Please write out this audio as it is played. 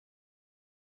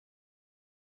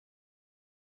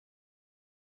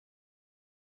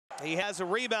He has a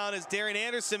rebound as Darian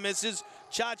Anderson misses.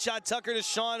 Cha-Cha Tucker to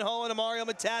Sean Hohen to Mario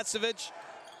Matasovic.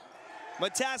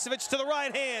 Matasovic to the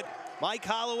right hand. Mike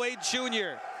Holloway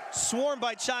Jr. swarmed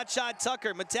by Cha-Cha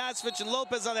Tucker. Matasovic and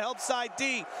Lopez on the help side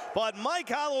D. But Mike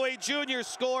Holloway Jr.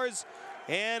 scores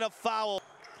and a foul.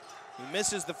 He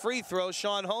misses the free throw.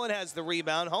 Sean Hohen has the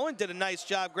rebound. Hohen did a nice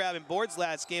job grabbing boards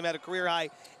last game, had a career-high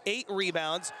 8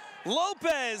 rebounds.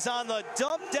 Lopez on the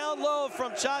dump down low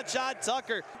from Cha-Cha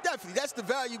Tucker. Definitely, that's the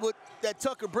value that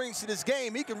Tucker brings to this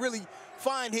game. He can really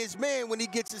find his man when he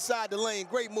gets inside the lane.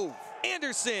 Great move.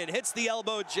 Anderson hits the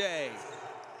elbow J.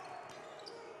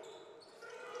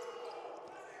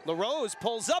 LaRose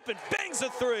pulls up and bangs a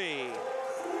 3.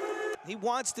 He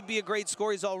wants to be a great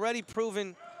scorer. He's already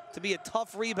proven to be a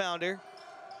tough rebounder.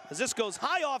 As this goes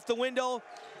high off the window,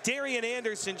 Darian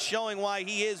Anderson showing why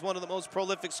he is one of the most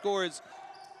prolific scorers.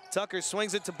 Tucker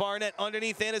swings it to Barnett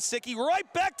underneath Anasicki,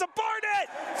 right back to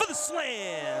Barnett for the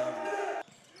slam.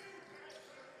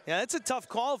 Yeah, that's a tough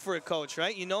call for a coach,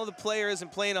 right? You know the player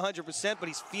isn't playing 100%, but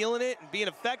he's feeling it and being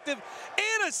effective.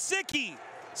 Anasicki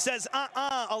says,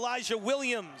 Elijah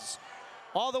Williams.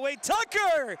 All the way,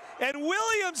 Tucker! And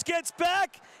Williams gets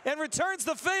back and returns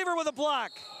the favor with a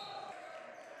block.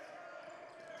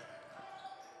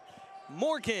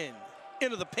 Morgan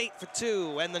into the paint for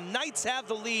 2, and the Knights have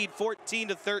the lead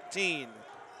 14-13.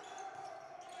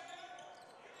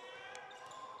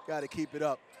 Got to keep it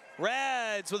up.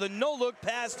 Rads with a no-look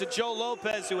pass to Joe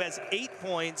Lopez, who has 8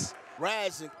 points.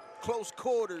 Rads in close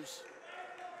quarters.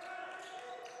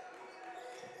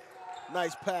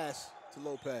 Nice pass to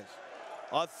Lopez.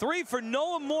 A 3 for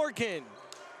Noah Morgan.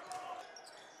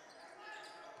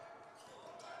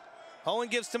 Hohen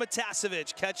gives to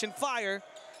Matasovic, catching fire.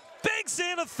 Banks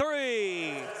in a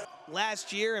 3.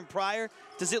 Last year and prior,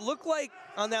 does it look like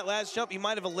on that last jump he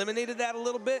might have eliminated that a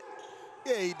little bit?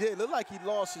 Yeah, he did. Looked like he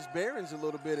lost his bearings a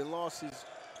little bit and lost his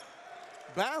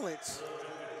balance.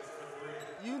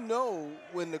 You know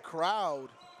when the crowd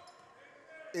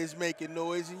is making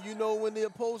noise, and you know when the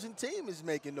opposing team is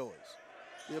making noise.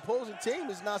 The opposing team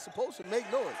is not supposed to make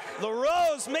noise.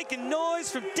 LaRose making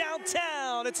noise from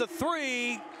downtown. It's a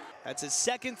 3. That's his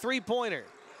second three-pointer.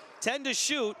 10 to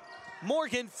shoot.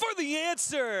 Morgan for the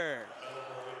answer.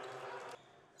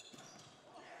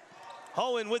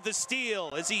 Hohen with the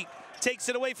steal as he takes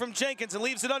it away from Jenkins and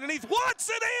leaves it underneath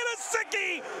Watson.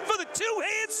 Anasicki for the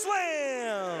two-hand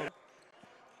slam.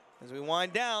 As we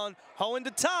wind down, Hohen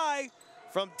to tie.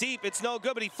 From deep, it's no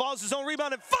good, but he falls his own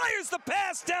rebound and fires the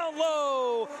pass down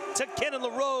low to Kinnon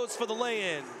LaRose for the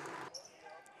lay-in.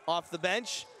 Off the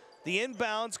bench, the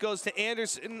inbounds goes to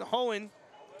Anderson. Hohen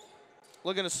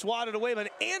looking to swat it away, but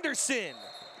Anderson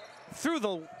through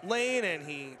the lane,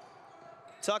 and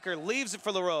Tucker leaves it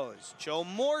for LaRose.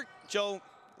 Joe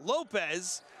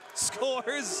Lopez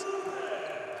scores.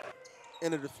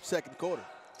 Into the second quarter.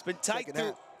 It's been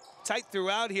tight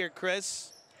throughout here, Chris.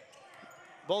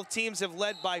 Both teams have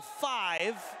led by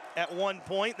 5 at one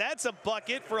point. That's a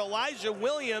bucket for Elijah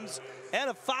Williams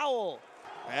and a foul.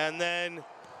 And then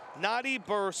Nadi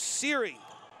Bursiri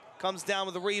comes down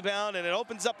with the rebound, and it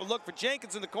opens up a look for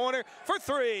Jenkins in the corner for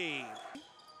 3.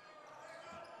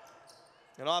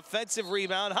 An offensive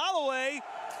rebound. Holloway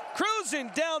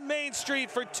cruising down Main Street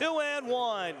for 2 and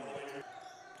 1.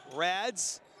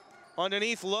 Rads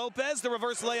underneath Lopez. The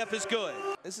reverse layup is good.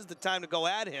 This is the time to go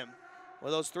at him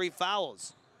with those 3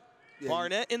 fouls. Yeah.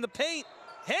 Barnett in the paint,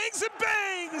 hangs and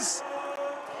bangs!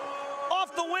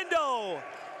 Off the window,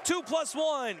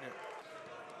 2+1.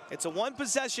 It's a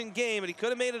 1-possession game, and he could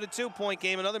have made it a 2-point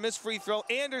game. Another missed free throw.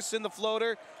 Anderson, the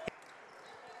floater.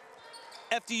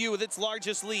 FDU with its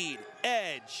largest lead.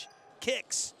 Edge,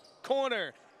 kicks,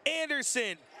 corner.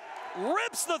 Anderson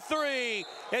rips the 3.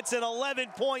 It's an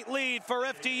 11-point lead for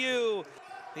FDU.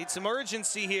 Need some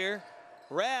urgency here.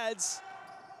 Rads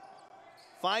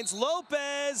finds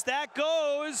Lopez, that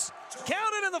goes,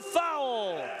 counted in the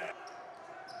foul.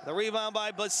 The rebound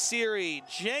by Bursiri.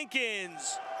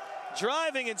 Jenkins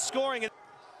driving and scoring,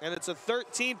 and it's a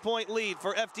 13-point lead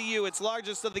for FDU, its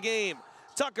largest of the game.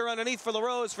 Tucker underneath for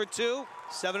LaRose for 2,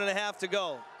 7.5 to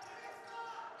go.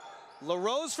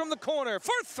 LaRose from the corner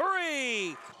for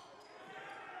 3.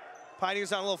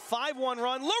 Pioneers on a little 5-1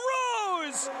 run.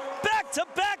 LaRose,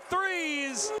 back-to-back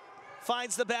 3s.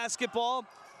 Finds the basketball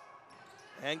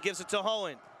and gives it to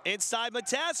Hohen. Inside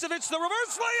Matasovic, the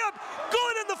reverse layup,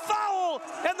 good in the foul,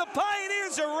 and the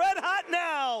Pioneers are red hot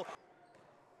now.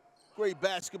 Great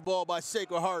basketball by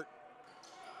Sacred Heart.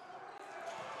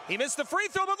 He missed the free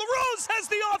throw, but LaRose has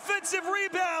the offensive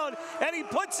rebound, and he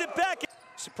puts it back.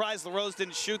 Surprised LaRose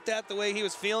didn't shoot that the way he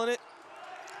was feeling it.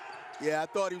 Yeah, I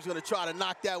thought he was gonna try to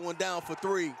knock that one down for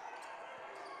 3.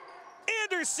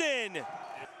 Anderson.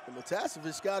 And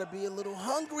Matasovic got to be a little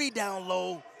hungry down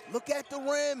low. Look at the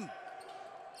rim.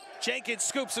 Jenkins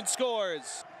scoops and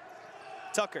scores.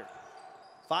 Tucker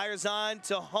fires on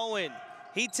to Hohen.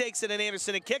 He takes it, and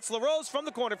Anderson and kicks. LaRose from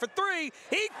the corner for three.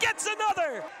 He gets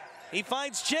another. He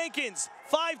finds Jenkins.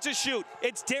 5 to shoot.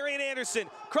 It's Darian Anderson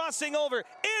crossing over.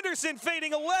 Anderson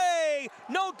fading away.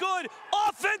 No good.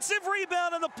 Offensive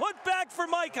rebound on the putback for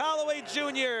Mike Holloway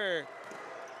Jr.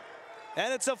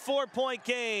 And it's a 4-point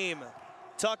game.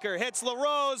 Tucker hits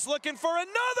LaRose, looking for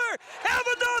another. Have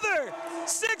another.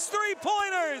 6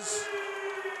 3-pointers.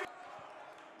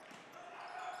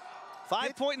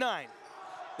 5.9.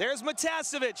 There's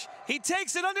Matasovic. He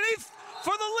takes it underneath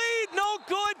for the lead. No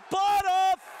good, but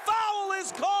a foul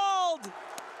is called.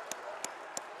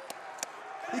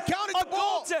 He counted the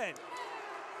ball. Goaltend.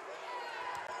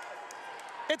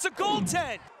 It's a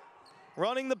goaltend.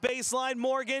 Running the baseline,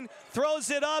 Morgan throws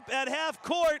it up at half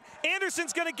court.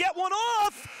 Anderson's gonna get one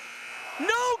off.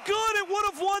 No good, it would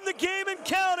have won the game and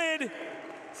counted.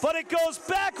 But it goes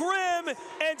back rim,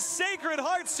 and Sacred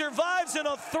Heart survives in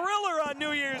a thriller on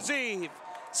New Year's Eve.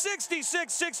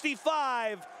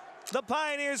 66-65, the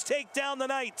Pioneers take down the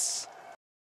Knights.